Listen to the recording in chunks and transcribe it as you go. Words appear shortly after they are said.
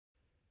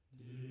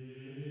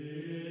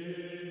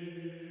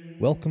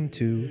Welcome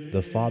to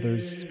The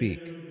Fathers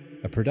Speak,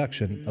 a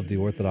production of the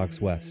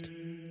Orthodox West.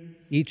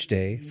 Each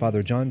day,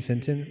 Father John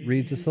Fenton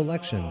reads a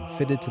selection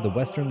fitted to the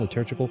Western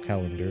liturgical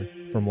calendar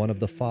from one of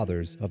the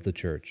Fathers of the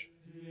Church.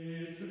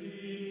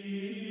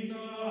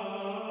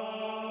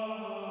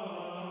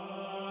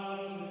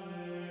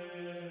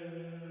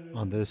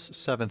 On this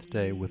seventh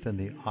day within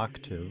the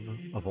octave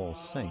of All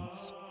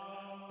Saints,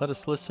 let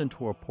us listen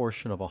to a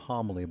portion of a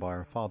homily by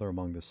our Father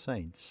among the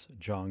Saints,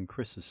 John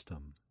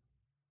Chrysostom.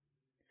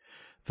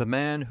 The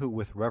man who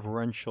with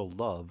reverential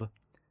love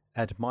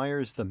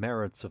admires the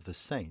merits of the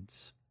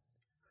saints,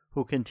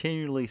 who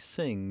continually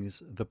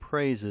sings the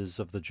praises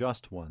of the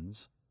just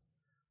ones,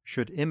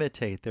 should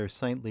imitate their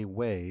saintly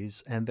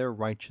ways and their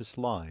righteous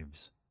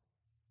lives.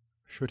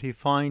 Should he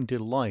find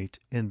delight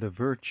in the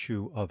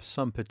virtue of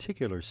some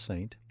particular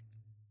saint,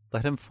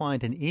 let him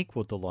find an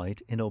equal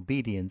delight in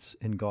obedience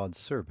in God's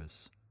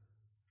service.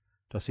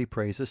 Does he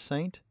praise a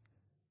saint?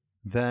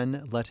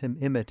 Then let him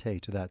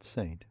imitate that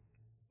saint.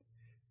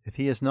 If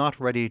he is not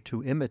ready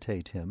to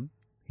imitate him,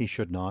 he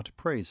should not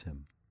praise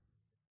him.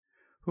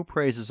 Who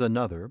praises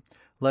another,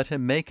 let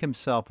him make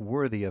himself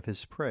worthy of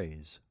his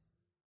praise.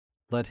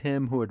 Let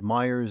him who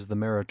admires the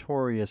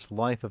meritorious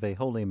life of a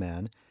holy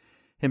man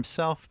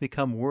himself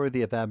become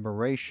worthy of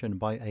admiration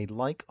by a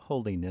like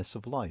holiness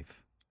of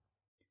life.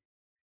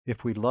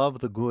 If we love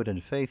the good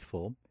and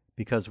faithful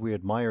because we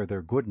admire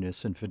their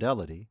goodness and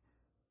fidelity,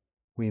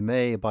 we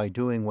may, by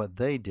doing what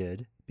they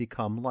did,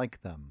 become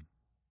like them.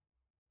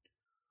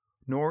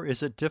 Nor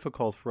is it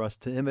difficult for us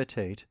to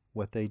imitate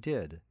what they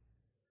did.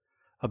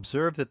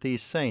 Observe that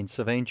these saints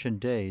of ancient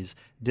days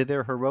did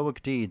their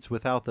heroic deeds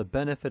without the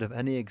benefit of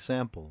any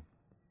example.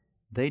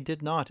 They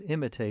did not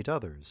imitate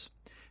others.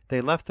 They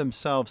left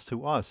themselves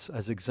to us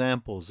as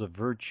examples of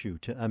virtue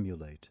to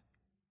emulate.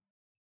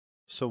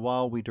 So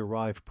while we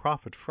derive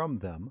profit from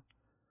them,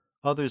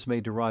 others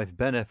may derive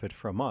benefit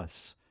from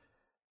us,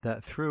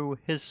 that through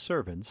his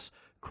servants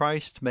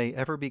Christ may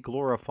ever be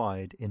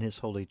glorified in his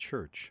holy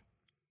church.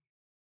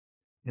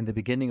 In the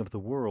beginning of the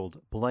world,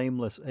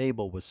 blameless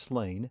Abel was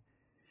slain.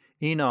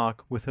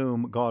 Enoch, with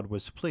whom God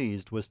was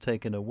pleased, was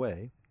taken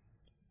away.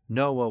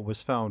 Noah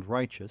was found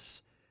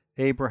righteous.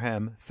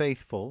 Abraham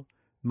faithful.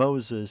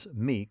 Moses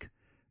meek.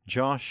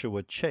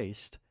 Joshua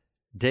chaste.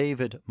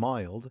 David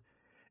mild.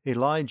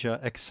 Elijah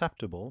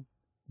acceptable.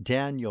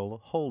 Daniel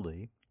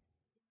holy.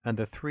 And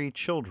the 3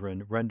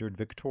 children rendered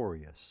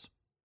victorious.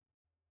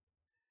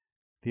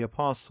 The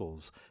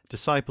apostles,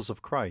 disciples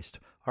of Christ,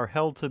 are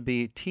held to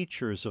be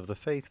teachers of the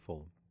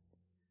faithful.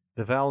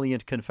 The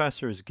valiant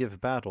confessors give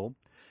battle,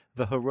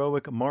 the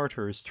heroic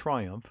martyrs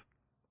triumph,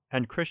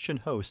 and Christian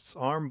hosts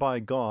armed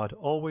by God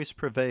always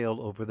prevail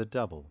over the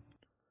devil.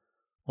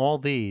 All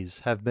these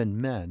have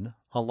been men,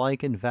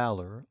 alike in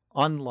valor,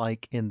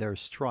 unlike in their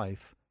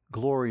strife,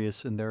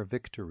 glorious in their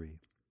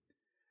victory.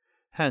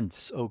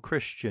 Hence, O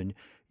Christian,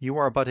 you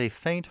are but a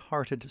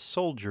faint-hearted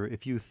soldier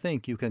if you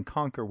think you can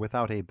conquer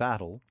without a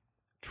battle,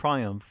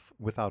 triumph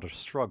without a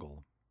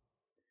struggle.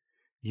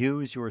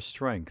 Use your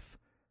strength,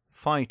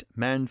 fight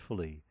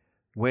manfully,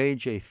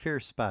 wage a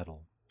fierce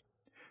battle.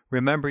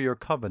 Remember your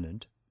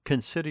covenant,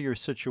 consider your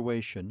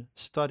situation,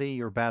 study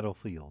your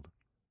battlefield.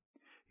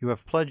 You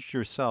have pledged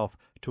yourself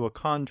to a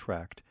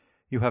contract,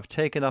 you have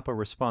taken up a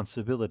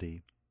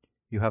responsibility,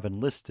 you have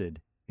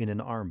enlisted in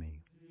an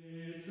army.